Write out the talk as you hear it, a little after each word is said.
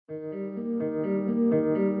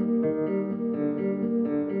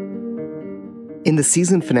In the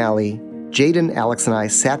season finale, Jayden, Alex, and I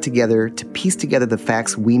sat together to piece together the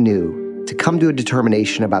facts we knew to come to a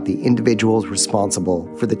determination about the individuals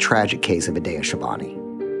responsible for the tragic case of Adea Shabani.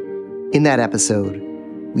 In that episode,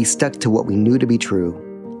 we stuck to what we knew to be true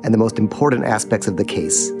and the most important aspects of the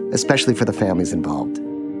case, especially for the families involved.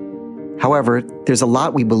 However, there's a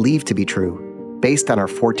lot we believe to be true based on our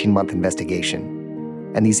 14-month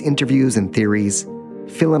investigation, and these interviews and theories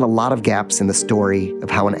fill in a lot of gaps in the story of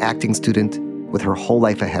how an acting student with her whole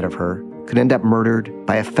life ahead of her could end up murdered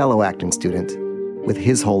by a fellow acting student with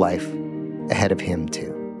his whole life ahead of him, too.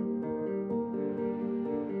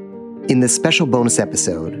 In this special bonus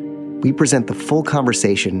episode, we present the full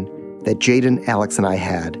conversation that Jayden, Alex, and I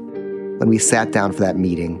had when we sat down for that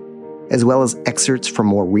meeting, as well as excerpts from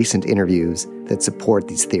more recent interviews that support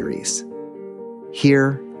these theories.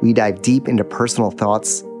 Here, we dive deep into personal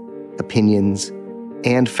thoughts, opinions,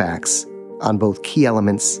 and facts on both key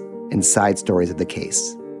elements and side stories of the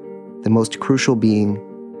case. The most crucial being,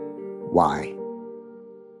 why?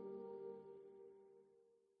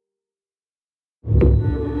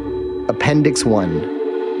 Appendix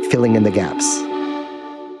 1, Filling in the Gaps.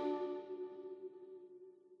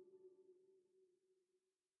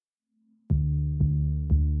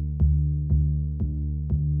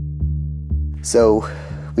 So,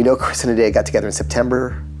 we know Chris and Adea got together in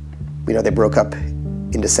September. We know they broke up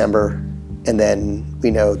in December. And then we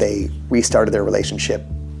know they restarted their relationship.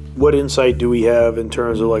 What insight do we have in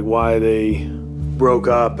terms of like why they broke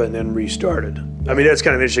up and then restarted? I mean, that's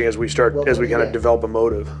kind of interesting as we kind of develop a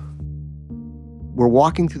motive. We're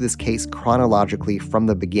walking through this case chronologically from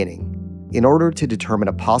the beginning in order to determine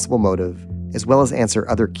a possible motive, as well as answer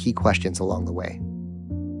other key questions along the way.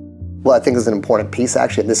 Well, I think this is an important piece,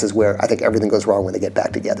 actually, and this is where I think everything goes wrong when they get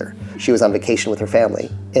back together. She was on vacation with her family,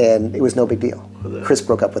 and it was no big deal. Chris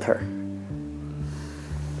broke up with her.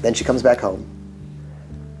 Then she comes back home,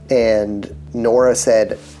 and Nora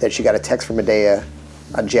said that she got a text from Adea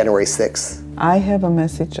on January 6th. I have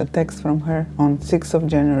a text from her on 6th of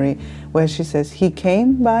January, where she says, he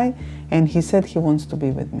came by and he said he wants to be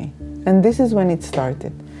with me. And this is when it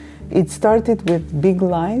started. It started with big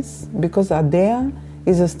lies, because Adea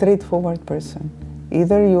is a straightforward person.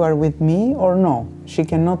 Either you are with me or no. She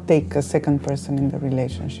cannot take a second person in the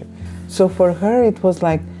relationship. So for her, it was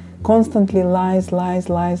like constantly lies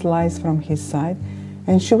from his side,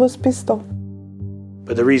 and she was pissed off.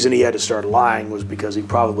 But the reason he had to start lying was because he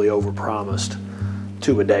probably overpromised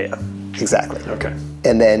to Adea. Exactly. Okay.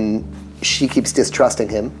 And then she keeps distrusting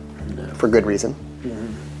him for good reason.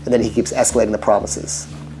 And then he keeps escalating the promises.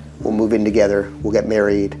 We'll move in together, we'll get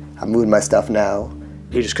married, I'm moving my stuff now.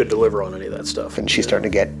 He just couldn't deliver on any of that stuff. And she's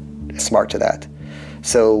starting to get smart to that.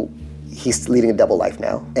 So he's leading a double life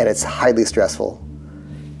now, and it's highly stressful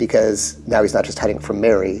because now he's not just hiding from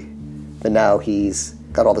Mary, but now he's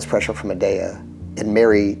got all this pressure from Adea. And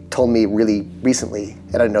Mary told me really recently,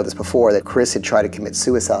 and I didn't know this before, that Chris had tried to commit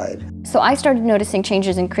suicide. So I started noticing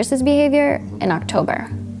changes in Chris's behavior in October,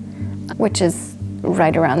 which is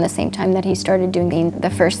right around the same time that he started doing the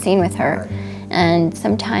first scene with her. And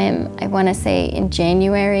sometime, I want to say in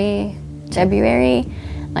January, February,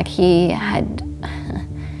 like he had,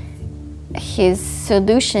 his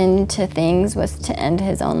solution to things was to end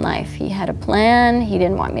his own life. He had a plan, he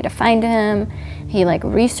didn't want me to find him. He like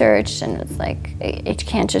researched and it's like, it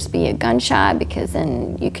can't just be a gunshot because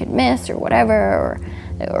then you could miss or whatever,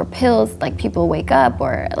 or pills, like people wake up,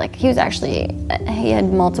 or like he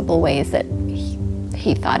had multiple ways that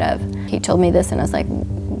he thought of. He told me this and I was like,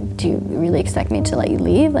 do you really expect me to let you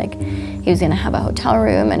leave? Like, he was gonna have a hotel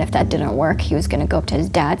room, and if that didn't work, he was gonna go up to his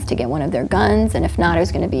dad's to get one of their guns, and if not, it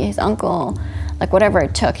was gonna be his uncle. Like, whatever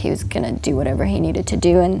it took, he was gonna do whatever he needed to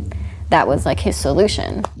do, and that was like his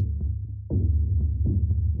solution.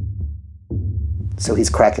 So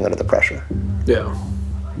he's cracking under the pressure. Yeah.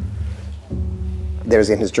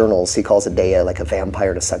 There's in his journals, he calls Adea like a vampire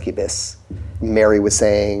and a succubus. Mary was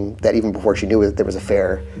saying that even before she knew there was an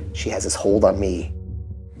affair, she has this hold on me.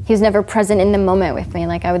 He was never present in the moment with me.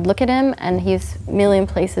 Like, I would look at him and he's a million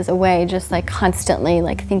places away, just like constantly,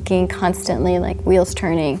 like thinking constantly, like wheels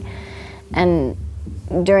turning. And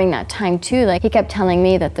during that time too, like he kept telling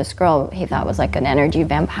me that this girl he thought was like an energy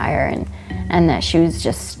vampire, and that she was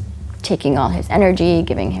just taking all his energy,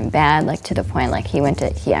 giving him bad, like to the point like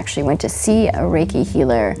he actually went to see a Reiki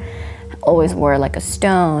healer, always wore like a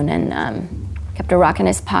stone, and kept a rock in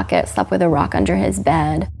his pocket, slept with a rock under his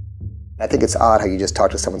bed. I think it's odd how you just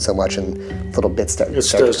talk to someone so much and little bits start to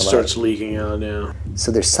come out. Starts leaking out, yeah.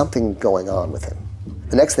 So there's something going on with him.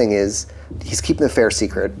 The next thing is, he's keeping the affair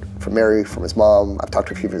secret from Mary, from his mom. I've talked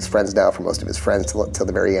to a few of his friends now, from most of his friends till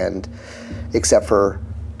the very end, except for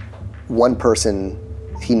one person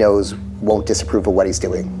he knows won't disapprove of what he's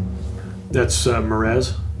doing. That's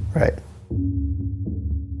Merez? Right.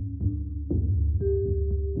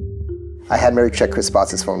 I had Mary check Chris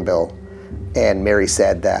Spots' phone bill, and Mary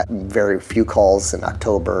said that very few calls in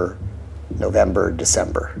October, November,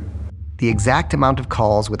 December. The exact amount of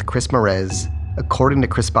calls with Chris Merez, according to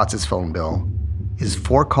Chris Spots' phone bill, is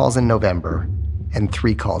 4 calls in November and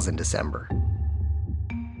 3 calls in December.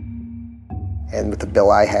 And with the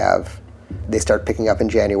bill I have, they start picking up in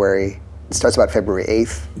January. It starts about February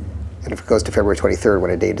 8th, and if it goes to February 23rd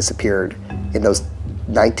when Adea disappeared, in those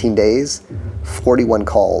 19 days, 41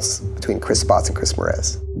 calls between Chris Spots and Chris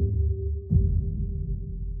Merez.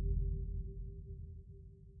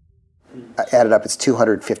 I added up, it's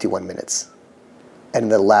 251 minutes. And in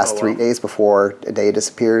the last 3 days before Adea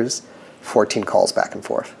disappears, 14 calls back and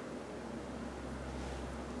forth.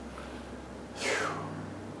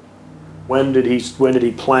 When did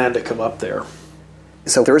he plan to come up there?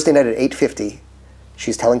 So Thursday night at 8:50,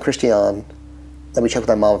 she's telling Christiane, let me check with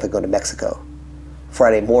my mom if I go to Mexico.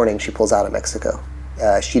 Friday morning, she pulls out of Mexico.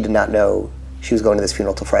 She did not know she was going to this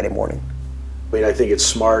funeral till Friday morning. I mean, I think it's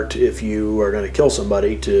smart if you are going to kill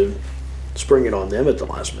somebody to spring it on them at the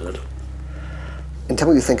last minute. And tell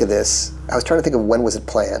me what you think of this. I was trying to think of when was it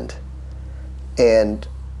planned. And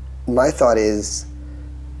my thought is,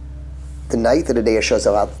 the night that Adea shows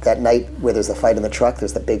up, that night where there's the fight in the truck,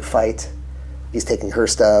 there's the big fight. He's taking her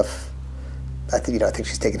stuff. I think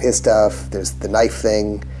she's taking his stuff. There's the knife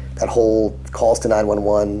thing, that whole calls to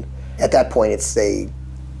 911. At that point, it's a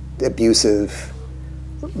abusive,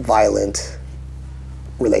 violent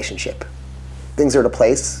relationship. Things are at a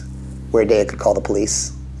place where Adea could call the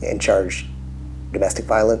police and charge domestic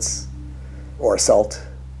violence or assault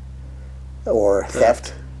or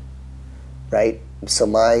theft, right? So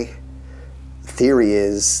my theory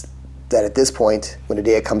is that at this point, when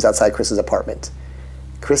Adea comes outside Chris's apartment,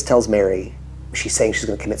 Chris tells Mary she's saying she's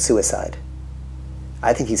going to commit suicide.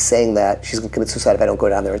 I think he's saying that she's going to commit suicide if I don't go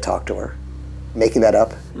down there and talk to her, making that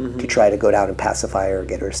up to try to go down and pacify her or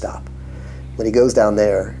get her to stop. When he goes down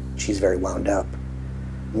there, she's very wound up.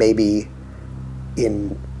 Maybe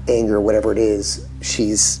in anger, whatever it is,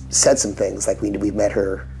 she's said some things, like we've met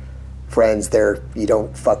her friends, you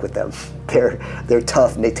don't fuck with them. They're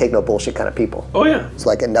tough and they take no bullshit kind of people. Oh yeah. So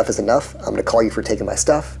like, enough is enough. I'm gonna call you for taking my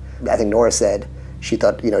stuff. I think Nora said she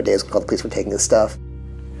thought, Adea's gonna call the police for taking his stuff.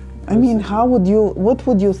 I mean, what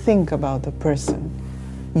would you think about a person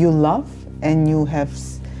you love and you have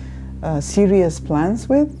serious plans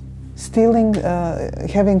with, stealing,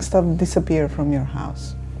 having stuff disappear from your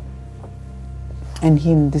house, and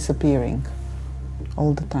him disappearing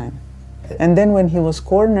all the time? And then when he was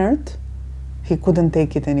cornered, he couldn't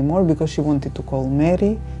take it anymore because she wanted to call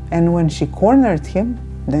Mary. And when she cornered him,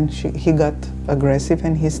 then he got aggressive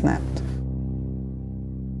and he snapped.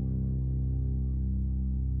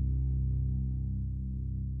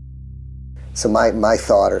 So my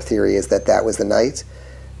thought or theory is that was the night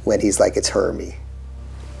when he's like, it's her or me.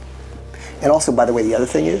 And also, by the way, the other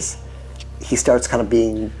thing is, he starts kind of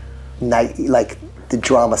being like the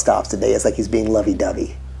drama stops today. It's like he's being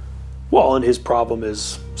lovey-dovey. Well, and his problem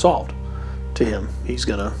is solved to him. He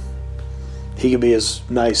can be as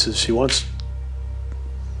nice as he wants,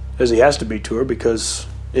 as he has to be to her, because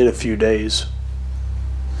in a few days,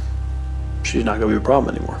 she's not going to be a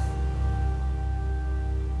problem anymore.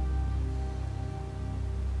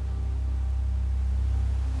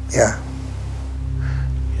 Yeah.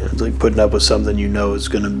 It's like putting up with something you know is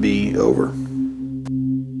going to be over.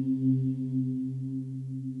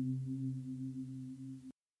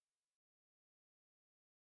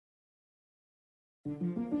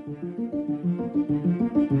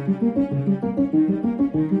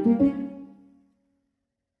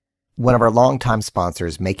 One of our longtime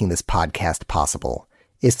sponsors making this podcast possible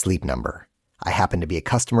is Sleep Number. I happen to be a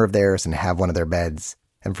customer of theirs and have one of their beds.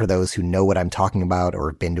 And for those who know what I'm talking about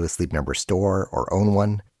or have been to a Sleep Number store or own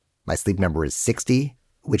one, my Sleep Number is 60,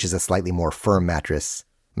 which is a slightly more firm mattress.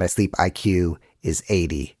 My Sleep IQ is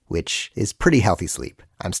 80, which is pretty healthy sleep.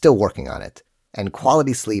 I'm still working on it. And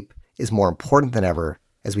quality sleep is more important than ever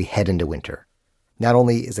as we head into winter. Not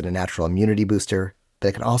only is it a natural immunity booster, but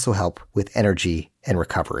it can also help with energy and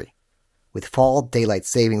recovery. With fall daylight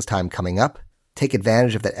savings time coming up, take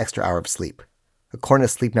advantage of that extra hour of sleep. According to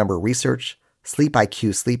Sleep Number research, Sleep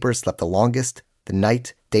IQ sleepers slept the longest the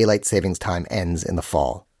night daylight savings time ends in the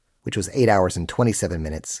fall, which was 8 hours and 27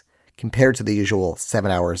 minutes, compared to the usual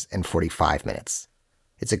 7 hours and 45 minutes.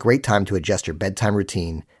 It's a great time to adjust your bedtime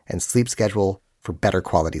routine and sleep schedule for better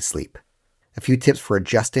quality sleep. A few tips for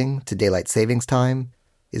adjusting to daylight savings time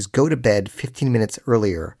is go to bed 15 minutes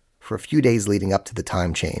earlier for a few days leading up to the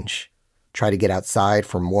time change. Try to get outside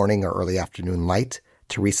for morning or early afternoon light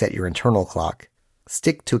to reset your internal clock.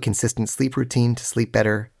 Stick to a consistent sleep routine to sleep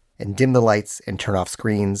better, and dim the lights and turn off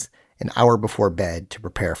screens an hour before bed to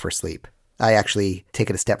prepare for sleep. I actually take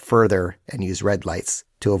it a step further and use red lights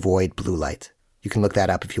to avoid blue light. You can look that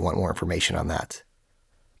up if you want more information on that.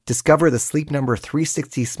 Discover the Sleep Number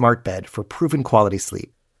 360 Smart Bed for proven quality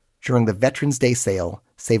sleep. During the Veterans Day sale,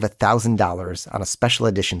 save $1,000 on a special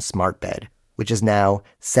edition smart bed, which is now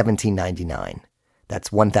 $1,799. That's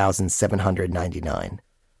 $1,799.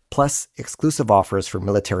 Plus exclusive offers for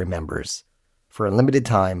military members. For a limited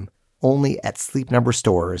time, only at Sleep Number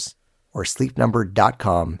stores or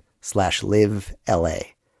sleepnumber.com/livela.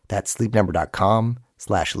 That's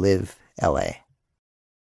sleepnumber.com/livela.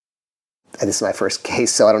 This is my first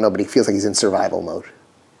case, so I don't know, but he feels like he's in survival mode.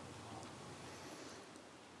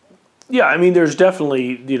 Yeah, I mean, there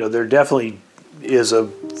definitely is a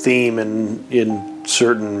theme in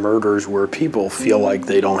certain murders where people feel like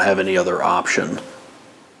they don't have any other option.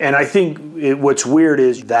 And I think what's weird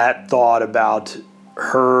is that thought about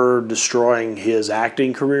her destroying his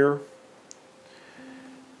acting career.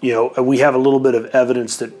 We have a little bit of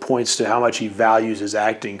evidence that points to how much he values his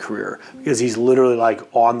acting career, because he's literally like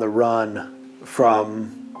on the run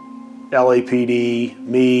from LAPD,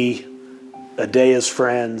 me, Adea's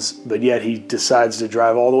friends, but yet he decides to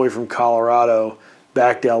drive all the way from Colorado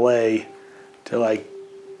back to LA to like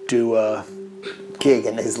do a gig,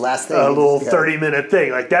 and his last thing, a little 30-minute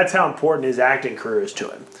thing. Like, that's how important his acting career is to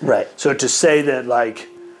him. Right. So to say that like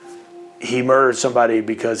he murdered somebody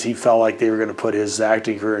because he felt like they were going to put his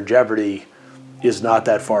acting career in jeopardy is not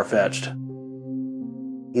that far-fetched.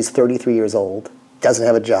 He's 33 years old, doesn't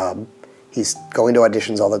have a job. He's going to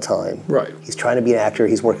auditions all the time. Right. He's trying to be an actor.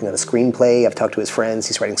 He's working on a screenplay. I've talked to his friends.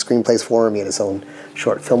 He's writing screenplays for him. He had his own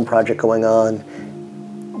short film project going on.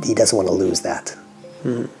 He doesn't want to lose that.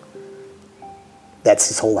 Mm-hmm. That's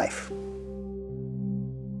his whole life.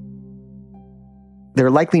 There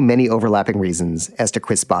are likely many overlapping reasons as to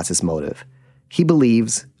Chris Spots' motive. He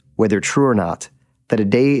believes, whether true or not, that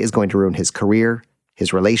Adea is going to ruin his career,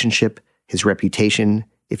 his relationship, his reputation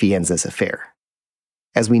if he ends this affair.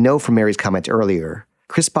 As we know from Mary's comment earlier,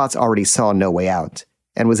 Chris Spots already saw no way out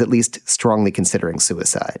and was at least strongly considering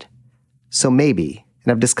suicide. So maybe,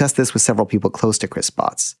 and I've discussed this with several people close to Chris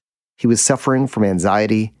Spots, he was suffering from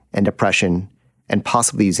anxiety and depression and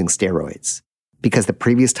possibly using steroids, because the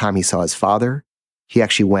previous time he saw his father, he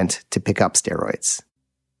actually went to pick up steroids.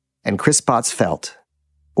 And Chris Spots felt,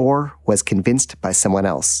 or was convinced by someone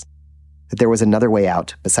else, that there was another way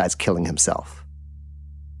out besides killing himself.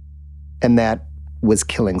 And that was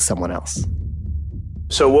killing someone else.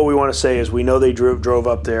 So what we want to say is we know they drove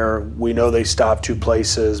up there. We know they stopped two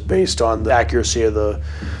places based on the accuracy of the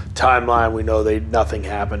timeline. We know nothing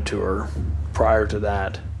happened to her prior to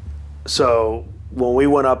that. So when we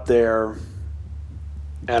went up there,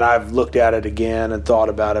 and I've looked at it again and thought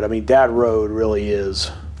about it, I mean, that road really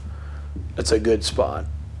it's a good spot.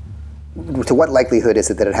 To what likelihood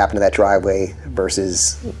is it that it happened to that driveway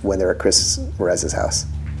versus when they're at Chris Perez's house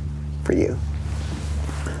for you?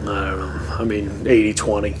 I don't know. I mean,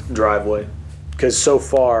 80-20 driveway. Because so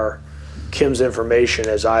far, Kim's information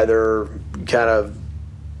has either kind of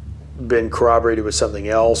been corroborated with something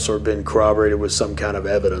else or been corroborated with some kind of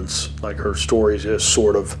evidence. Like, her stories just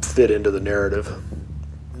sort of fit into the narrative.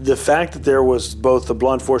 The fact that there was both the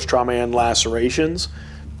blunt force trauma and lacerations,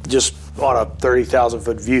 just on a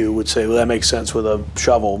 30,000-foot view, would say, well, that makes sense with a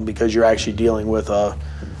shovel, because you're actually dealing with a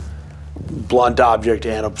blunt object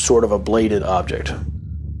and a sort of a bladed object.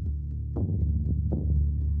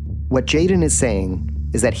 What Jayden is saying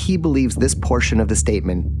is that he believes this portion of the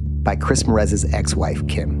statement by Chris Perez's ex-wife,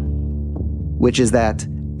 Kim, which is that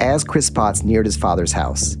as Chris Spots neared his father's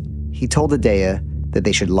house, he told Adea that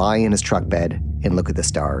they should lie in his truck bed and look at the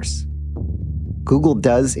stars. Google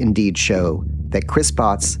does indeed show that Chris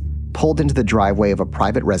Spots pulled into the driveway of a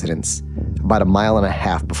private residence about 1.5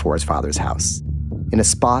 miles before his father's house, in a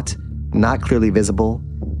spot not clearly visible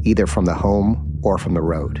either from the home or from the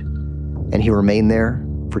road, and he remained there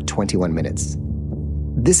for 21 minutes.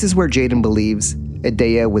 This is where Jayden believes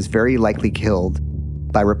Adea was very likely killed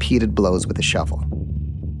by repeated blows with a shovel.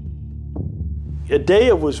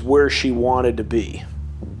 Adea was where she wanted to be,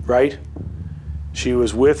 right? She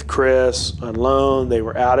was with Chris, alone. They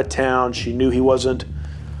were out of town. She knew he wasn't,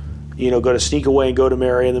 going to sneak away and go to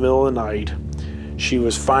Mary in the middle of the night. She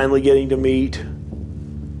was finally getting to meet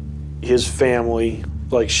his family.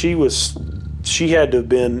 Like, she had to have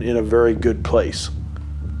been in a very good place.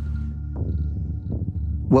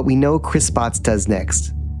 What we know Chris Spots does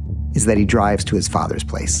next is that he drives to his father's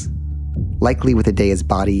place, likely with Adea's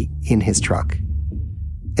body in his truck.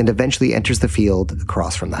 and eventually enters the field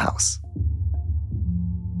across from the house.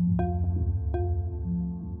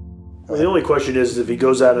 Well, the only question is if he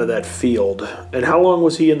goes out of that field. And how long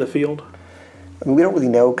was he in the field? I mean, we don't really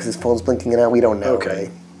know because his phone's blinking out. We don't know. Okay.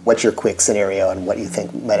 Right? What's your quick scenario and what you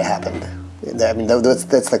think might have happened? I mean,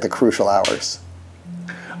 that's like the crucial hours.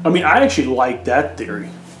 I mean, I actually like that theory,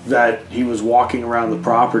 that he was walking around the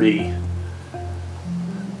property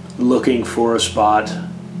looking for a spot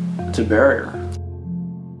to bury her.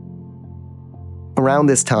 Around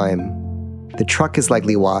this time, the truck is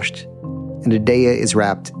likely washed, and Adea is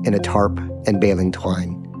wrapped in a tarp and baling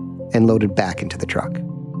twine and loaded back into the truck.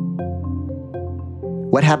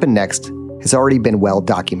 What happened next has already been well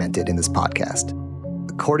documented in this podcast.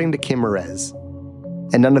 According to Kim Merez,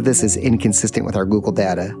 and none of this is inconsistent with our Google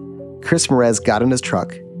data, Chris Merez got in his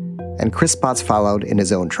truck, and Chris Spots followed in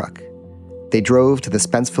his own truck. They drove to the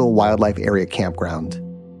Spenceville Wildlife Area Campground,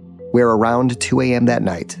 where around 2 a.m. that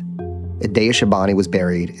night, Adea Shabani was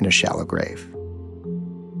buried in a shallow grave.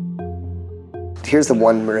 Here's the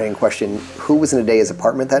one remaining question. Who was in Adea's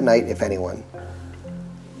apartment that night, if anyone?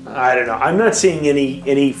 I don't know. I'm not seeing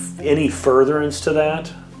any furtherance to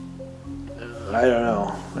that. I don't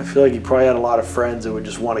know. I feel like he probably had a lot of friends that would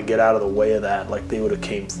just want to get out of the way of that, like they would have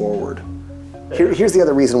came forward. Here's the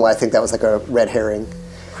other reason why I think that was like a red herring.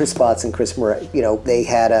 Chris Spots and Chris Murray, they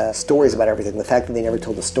had stories about everything. The fact that they never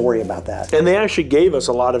told a story about that. And they actually gave us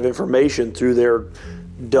a lot of information through their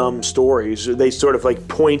dumb stories. They sort of like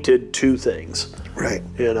pointed to things. Right.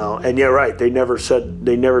 And yeah, right. They never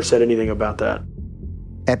said anything about that.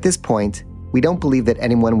 At this point, we don't believe that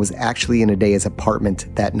anyone was actually in Adea's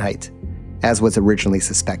apartment that night, as was originally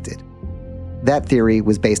suspected. That theory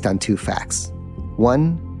was based on two facts.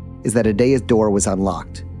 One is that Adea's door was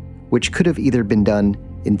unlocked, which could have either been done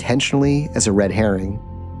intentionally as a red herring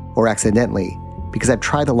or accidentally, because I've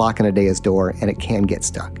tried the lock on Adea's door and it can get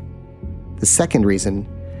stuck. The second reason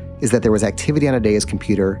is that there was activity on Adea's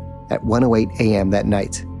computer at 1:08 a.m. that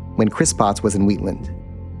night when Chris Spots was in Wheatland.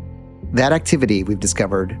 That activity, we've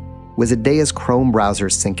discovered, was Adea's Chrome browser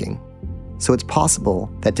syncing. So it's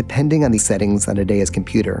possible that depending on the settings on Adea's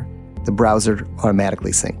computer, the browser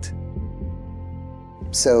automatically synced.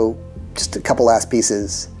 So, just a couple last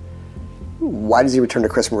pieces. Why does he return to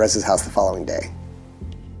Chris Merez's house the following day?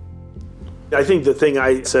 I think the thing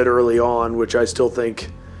I said early on, which I still think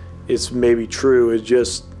is maybe true, is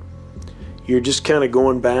just you're just kind of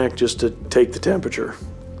going back just to take the temperature,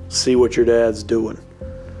 see what your dad's doing,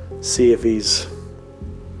 see if he's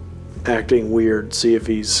acting weird, see if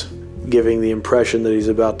he's giving the impression that he's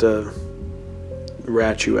about to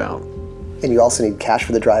rat you out. And you also need cash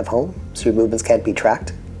for the drive home, so your movements can't be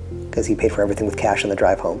tracked, because he paid for everything with cash on the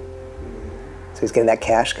drive home. So he's getting that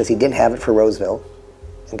cash because he didn't have it for Roseville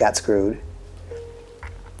and got screwed.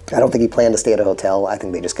 I don't think he planned to stay at a hotel. I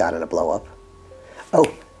think they just got in a blow-up.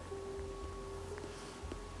 Oh,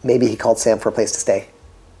 maybe he called Sam for a place to stay.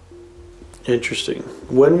 Interesting.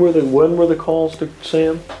 When were the calls to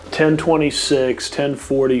Sam? 10:26,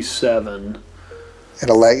 10:47.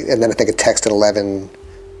 And then I think a text at 11.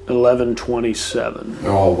 11:27.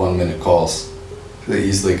 They're all 1 minute calls. They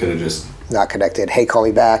easily could have just Not connected. Hey, call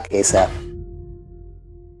me back ASAP.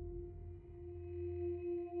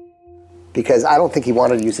 Because I don't think he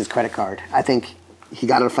wanted to use his credit card. I think he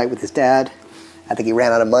got in a fight with his dad. I think he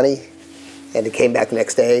ran out of money, and he came back the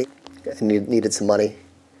next day and needed some money.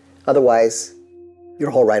 Otherwise,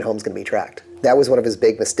 your whole ride home is going to be tracked. That was one of his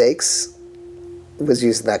big mistakes, was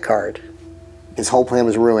using that card. His whole plan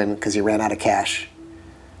was ruined because he ran out of cash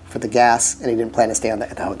for the gas, and he didn't plan to stay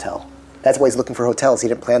at the hotel. That's why he's looking for hotels. He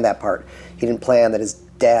didn't plan that part. He didn't plan that his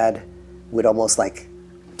dad would almost like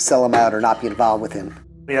sell him out or not be involved with him.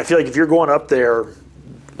 I mean, I feel like if you're going up there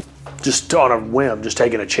just on a whim, just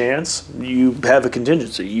taking a chance, you have a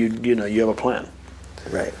contingency. You have a plan.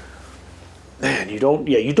 Right. Man, you don't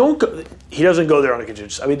go, he doesn't go there on a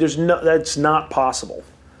contingency. I mean, that's not possible.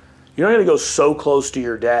 You're not going to go so close to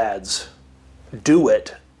your dad's, do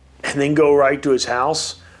it, and then go right to his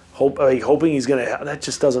house, hoping he's going to, that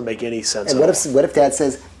just doesn't make any sense. And what if dad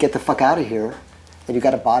says, get the fuck out of here, and you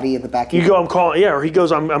got a body in the back of you go, I'm calling, or he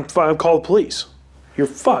goes, I'm calling the police. You're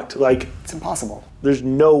fucked. Like, it's impossible. There's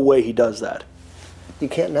no way he does that. You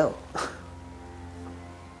can't know.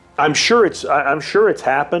 I'm sure it's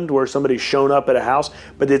happened where somebody's shown up at a house,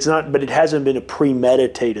 but it hasn't been a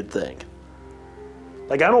premeditated thing.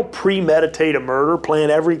 Like, I don't premeditate a murder, plan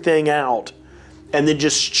everything out, and then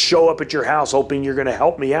just show up at your house hoping you're going to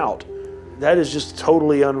help me out. That is just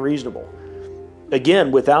totally unreasonable.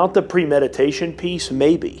 Again, without the premeditation piece,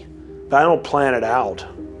 maybe. But I don't plan it out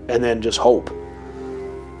and then just hope.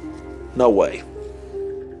 No way.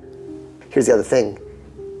 Here's the other thing.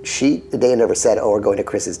 Adea never said, oh, we're going to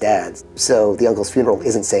Chris's dad's. So the uncle's funeral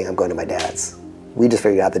isn't saying I'm going to my dad's. We just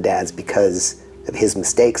figured out the dad's because of his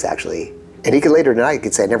mistakes, actually. And he could later tonight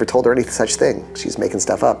could say, I never told her any such thing. She's making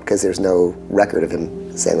stuff up because there's no record of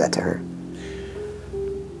him saying that to her.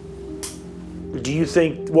 Do you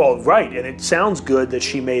think, well, right, and it sounds good that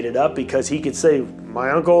she made it up because he could say, my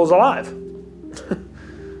uncle is alive.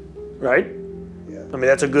 Right? Yeah. I mean,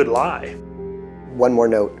 that's a good lie. One more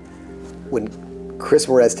note. When Chris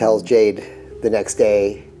Morez tells Jade the next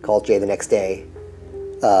day, calls Jade the next day,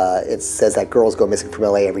 it says that girls go missing from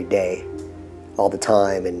LA every day, all the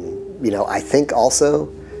time. And, I think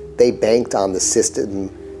also they banked on the system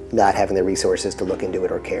not having the resources to look into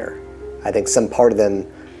it or care. I think some part of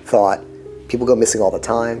them thought, people go missing all the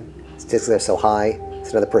time, statistics are so high, it's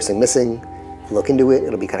another person missing, look into it,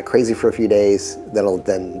 it'll be kind of crazy for a few days, then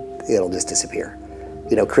it'll just disappear.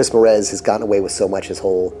 Chris Morez has gotten away with so much his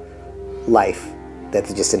whole life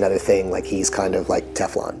that's just another thing, like he's kind of like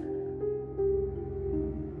Teflon.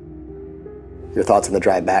 Your thoughts on the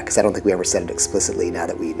drive back? Because I don't think we ever said it explicitly now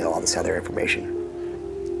that we know all this other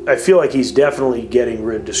information. I feel like he's definitely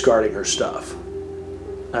discarding her stuff.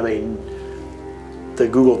 I mean, the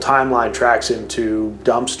Google timeline tracks him to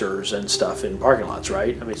dumpsters and stuff in parking lots,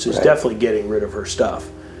 right? I mean, so he's definitely getting rid of her stuff,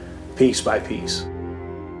 piece by piece.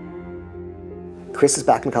 Chris is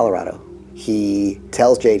back in Colorado. He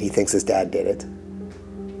tells Jade he thinks his dad did it.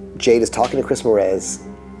 Jade is talking to Chris Morez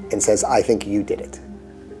and says, I think you did it.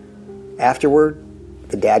 Afterward,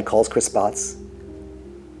 the dad calls Chris Spots.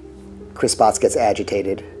 Chris Spots gets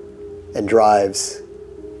agitated and drives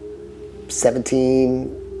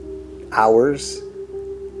 17 hours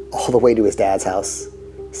all the way to his dad's house.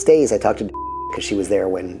 Stays, I talked to because she was there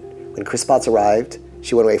when Chris Spots arrived.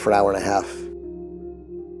 She went away for an hour and a half.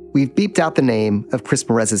 We've beeped out the name of Chris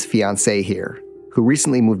Morez's fiancée here, who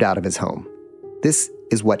recently moved out of his home. This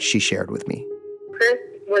is what she shared with me. Chris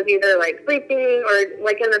was either sleeping or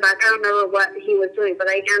in the back. I don't remember what he was doing, but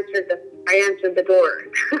I answered the door.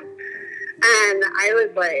 And I was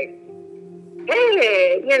like,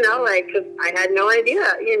 hey, 'cause I had no idea,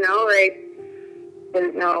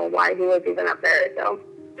 didn't know why he was even up there. So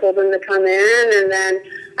told him to come in, and then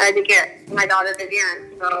I had to get my daughter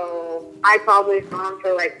again. So I probably saw him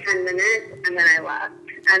for 10 minutes, and then I left.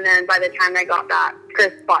 And then by the time I got back,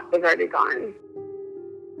 Chris Spot was already gone.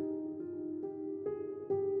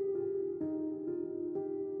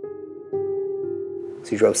 So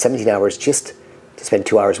he drove 17 hours just to spend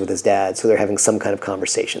 2 hours with his dad, so they're having some kind of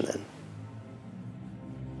conversation then.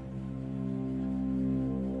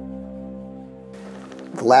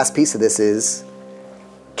 The last piece of this is,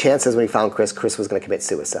 Chance says when he found Chris was going to commit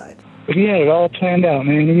suicide. But he had it all planned out,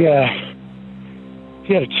 man.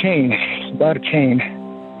 He had a chain, bought a chain,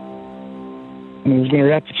 and he was going to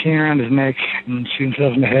wrap the chain around his neck and shoot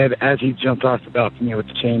himself in the head as he jumped off the balcony with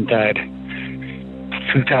the chain tied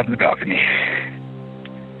to the top of the balcony.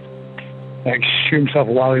 Shoot himself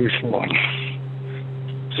while he was falling.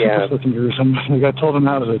 Yeah. Looking gruesome. I told him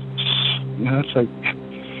that was that's the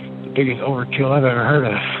biggest overkill I've ever heard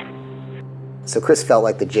of. So Chris felt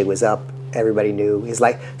like the jig was up. Everybody knew.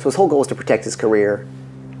 So his whole goal was to protect his career.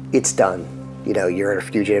 It's done. You're a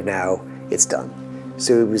fugitive now. It's done.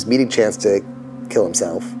 So he was meeting Chance to kill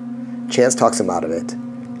himself. Chance talks him out of it.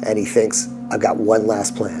 And he thinks, I've got one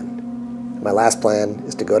last plan. My last plan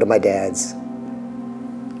is to go to my dad's,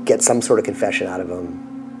 get some sort of confession out of him,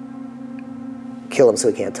 kill him so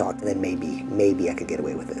he can't talk, and then maybe I could get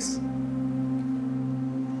away with this.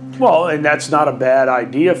 Well, and that's not a bad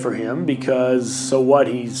idea for him because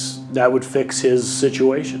that would fix his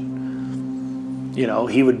situation.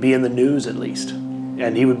 He would be in the news at least.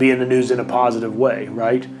 And he would be in the news in a positive way,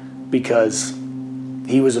 right? Because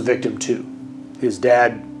he was a victim too. His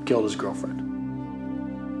dad killed his girlfriend.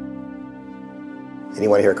 And you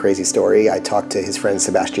want to hear a crazy story? I talked to his friend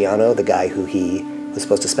Sebastiano, the guy who he was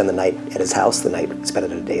supposed to spend the night at his house, the night spent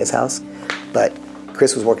at Adea's house. But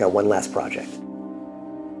Chris was working on one last project.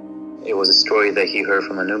 It was a story that he heard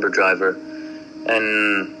from an Uber driver,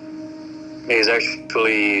 and it is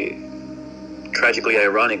actually tragically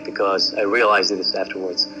ironic because I realized this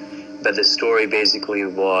afterwards. But the story basically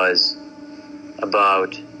was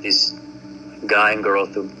about this guy and girl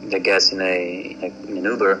that gets in an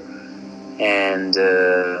Uber, and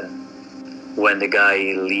when the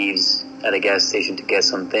guy leaves at a gas station to get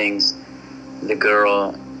some things, the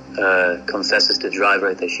girl confesses to the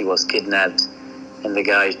driver that she was kidnapped, and the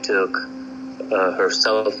guy took her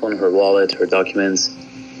cell phone, her wallet, her documents,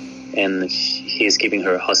 and he's keeping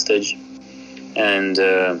her hostage. And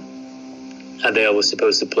Adea was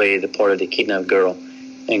supposed to play the part of the kidnapped girl,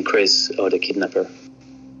 and Chris, the kidnapper.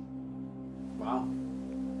 Wow.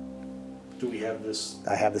 Do we have this?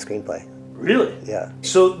 I have the screenplay. Really? Yeah.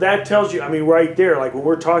 So that tells you, I mean, right there, like when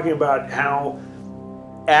we're talking about how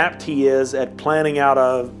apt he is at planning out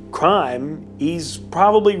a crime, he's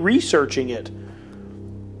probably researching it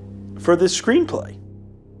for this screenplay.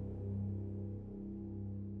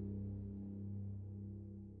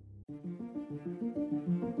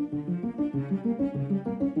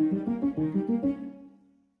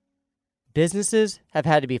 Businesses have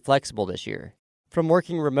had to be flexible this year, from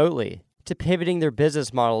working remotely to pivoting their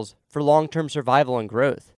business models for long-term survival and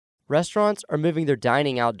growth. Restaurants are moving their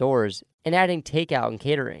dining outdoors and adding takeout and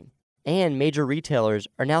catering. And major retailers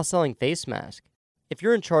are now selling face masks. If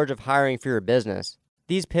you're in charge of hiring for your business,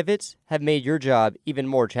 these pivots have made your job even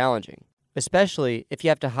more challenging, especially if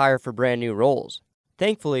you have to hire for brand new roles.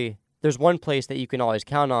 Thankfully, there's one place that you can always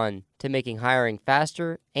count on to making hiring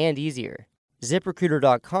faster and easier.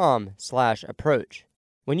 ZipRecruiter.com/approach.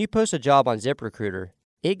 When you post a job on ZipRecruiter,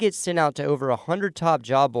 it gets sent out to over 100 top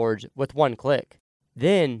job boards with one click.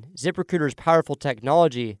 Then, ZipRecruiter's powerful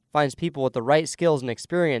technology finds people with the right skills and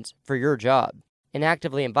experience for your job and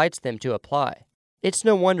actively invites them to apply. It's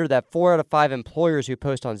no wonder that 4 out of 5 employers who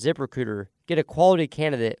post on ZipRecruiter get a quality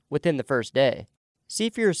candidate within the first day.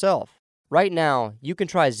 See for yourself. Right now, you can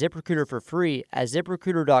try ZipRecruiter for free at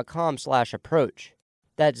ZipRecruiter.com/approach.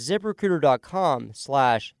 That's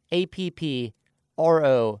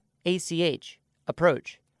ZipRecruiter.com/APPROACH.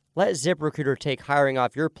 Approach. Let ZipRecruiter take hiring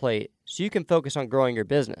off your plate so you can focus on growing your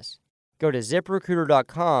business. Go to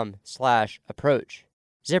ZipRecruiter.com/approach.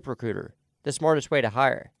 ZipRecruiter, the smartest way to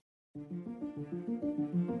hire.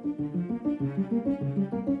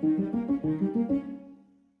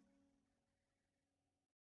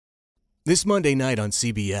 This Monday night on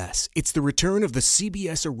CBS, it's the return of the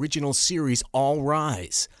CBS original series All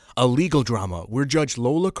Rise, a legal drama where Judge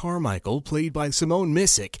Lola Carmichael, played by Simone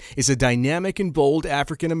Missick, is a dynamic and bold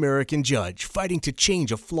African-American judge fighting to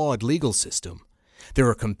change a flawed legal system. There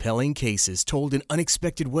are compelling cases told in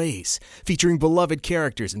unexpected ways, featuring beloved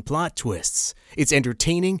characters and plot twists. It's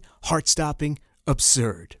entertaining, heart-stopping,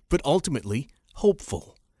 absurd, but ultimately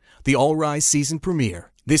hopeful. The All Rise season premiere,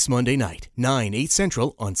 this Monday night, 9/8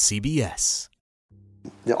 Central on CBS.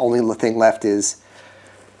 The only thing left is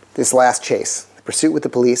this last chase, the pursuit with the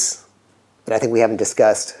police. But I think we haven't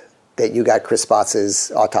discussed that you got Chris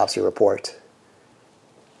Spotz's autopsy report.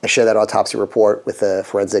 I share that autopsy report with a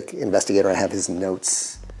forensic investigator. I have his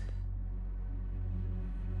notes.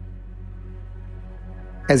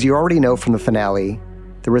 As you already know from the finale,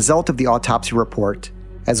 the result of the autopsy report,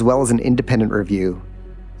 as well as an independent review,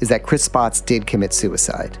 is that Chris Spotz did commit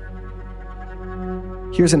suicide.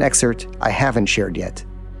 Here's an excerpt I haven't shared yet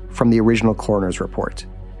from the original coroner's report.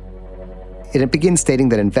 And it begins stating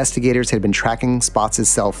that investigators had been tracking Spotz's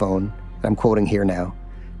cell phone, and I'm quoting here now,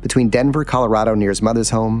 between Denver, Colorado near his mother's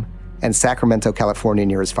home and Sacramento, California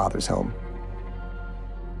near his father's home.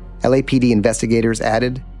 LAPD investigators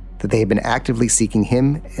added that they had been actively seeking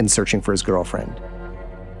him and searching for his girlfriend.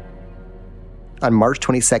 On March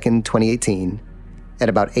 22, 2018, at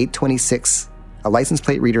about 8:26, a license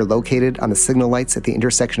plate reader located on the signal lights at the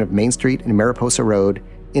intersection of Main Street and Mariposa Road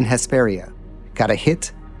in Hesperia got a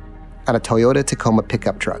hit on a Toyota Tacoma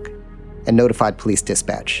pickup truck and notified police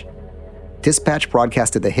dispatch. Dispatch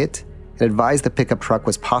broadcasted the hit and advised the pickup truck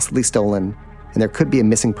was possibly stolen and there could be a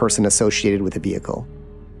missing person associated with the vehicle.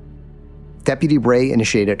 Deputy Bray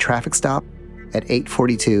initiated a traffic stop at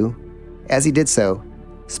 8:42. As he did so,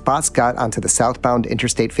 Spotz got onto the southbound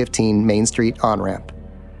Interstate 15 Main Street on-ramp.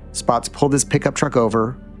 Spotz pulled his pickup truck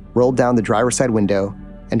over, rolled down the driver's side window,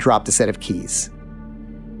 and dropped a set of keys.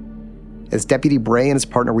 As Deputy Bray and his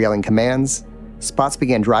partner were yelling commands, Spotz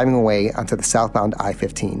began driving away onto the southbound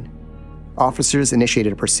I-15. Officers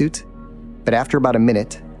initiated a pursuit, but after about a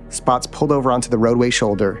minute, Spotz pulled over onto the roadway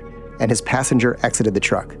shoulder and his passenger exited the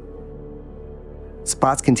truck.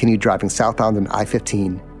 Spotz continued driving southbound on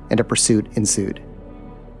I-15 and a pursuit ensued.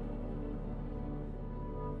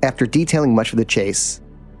 After detailing much of the chase,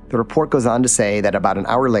 the report goes on to say that about an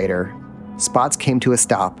hour later, Spotz came to a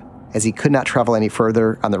stop as he could not travel any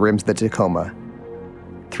further on the rims of the Tacoma.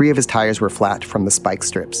 3 of his tires were flat from the spike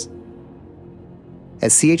strips.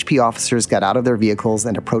 As CHP officers got out of their vehicles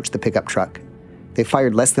and approached the pickup truck, they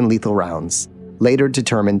fired less than lethal rounds, later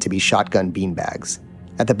determined to be shotgun beanbags,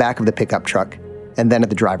 at the back of the pickup truck and then at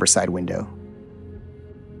the driver's side window.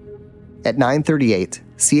 At 9:38,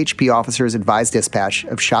 CHP officers advised dispatch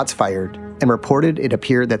of shots fired and reported it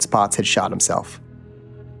appeared that Spotz had shot himself.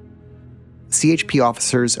 CHP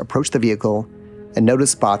officers approached the vehicle and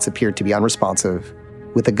noticed Spotz appeared to be unresponsive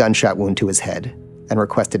with a gunshot wound to his head and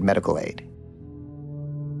requested medical aid.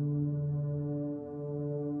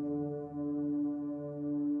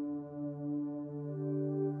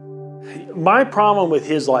 My problem with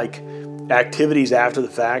his activities after the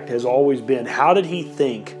fact has always been, how did he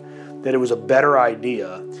think that it was a better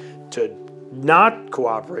idea to not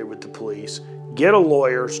cooperate with the police, get a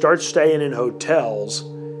lawyer, start staying in hotels?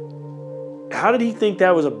 How did he think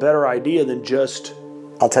that was a better idea than just...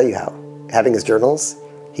 I'll tell you how. Having his journals,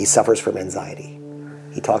 he suffers from anxiety.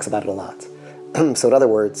 He talks about it a lot. So in other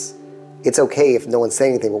words, it's okay if no one's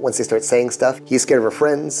saying anything, but once they start saying stuff, he's scared of her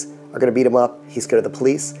friends are going to beat him up. He's scared of the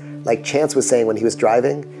police. Like Chance was saying when he was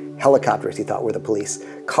driving, helicopters he thought were the police,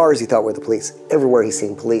 cars he thought were the police, everywhere he's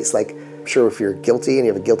seen police. Like, I'm sure if you're guilty and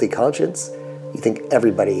you have a guilty conscience, you think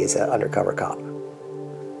everybody is an undercover cop.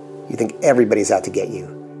 You think everybody's out to get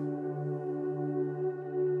you.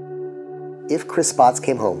 If Chris Spots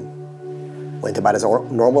came home, went about his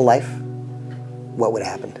normal life, what would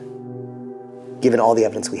have happened? Given all the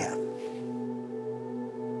evidence we have.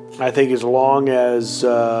 I think as long as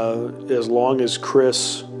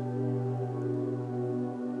Chris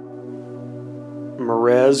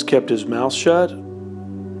Merez kept his mouth shut,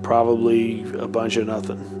 probably a bunch of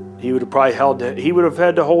nothing. He would have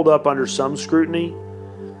had to hold up under some scrutiny,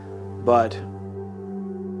 but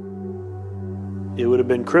it would have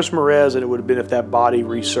been Chris Merez, and it would have been if that body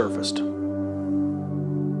resurfaced.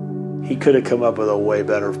 He could have come up with a way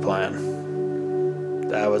better plan.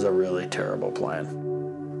 That was a really terrible plan.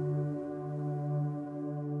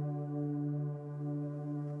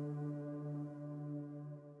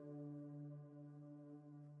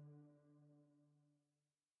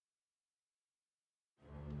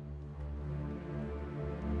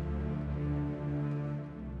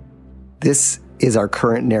 This is our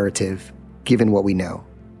current narrative, given what we know.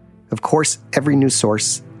 Of course, every new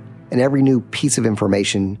source and every new piece of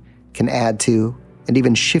information can add to and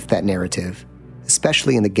even shift that narrative,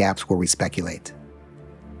 especially in the gaps where we speculate.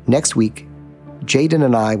 Next week, Jayden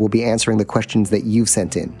and I will be answering the questions that you've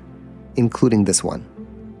sent in, including this one.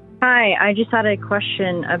 Hi, I just had a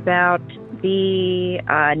question about the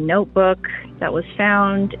notebook that was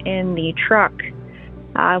found in the truck.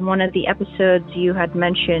 One of the episodes you had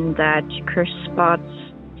mentioned that Chris Spots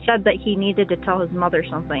said that he needed to tell his mother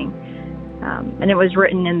something. And it was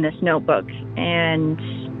written in this notebook. And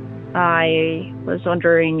I was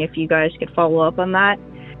wondering if you guys could follow up on that.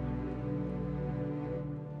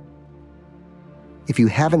 If you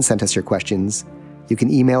haven't sent us your questions, you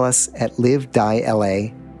can email us at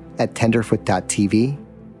livediela@tenderfoot.tv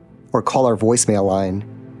or call our voicemail line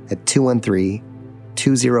at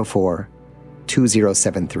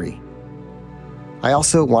 213-204-2073. I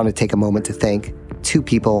also want to take a moment to thank two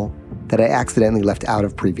people that I accidentally left out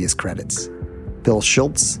of previous credits. Bill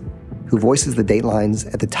Schultz, who voices the datelines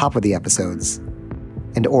at the top of the episodes,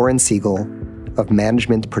 and Oren Siegel of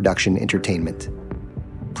Management Production Entertainment.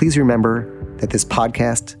 Please remember that this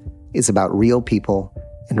podcast is about real people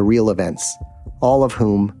and real events, all of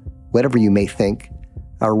whom, whatever you may think,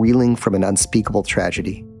 are reeling from an unspeakable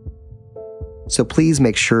tragedy. So please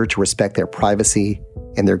make sure to respect their privacy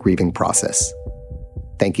and their grieving process.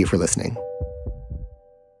 Thank you for listening.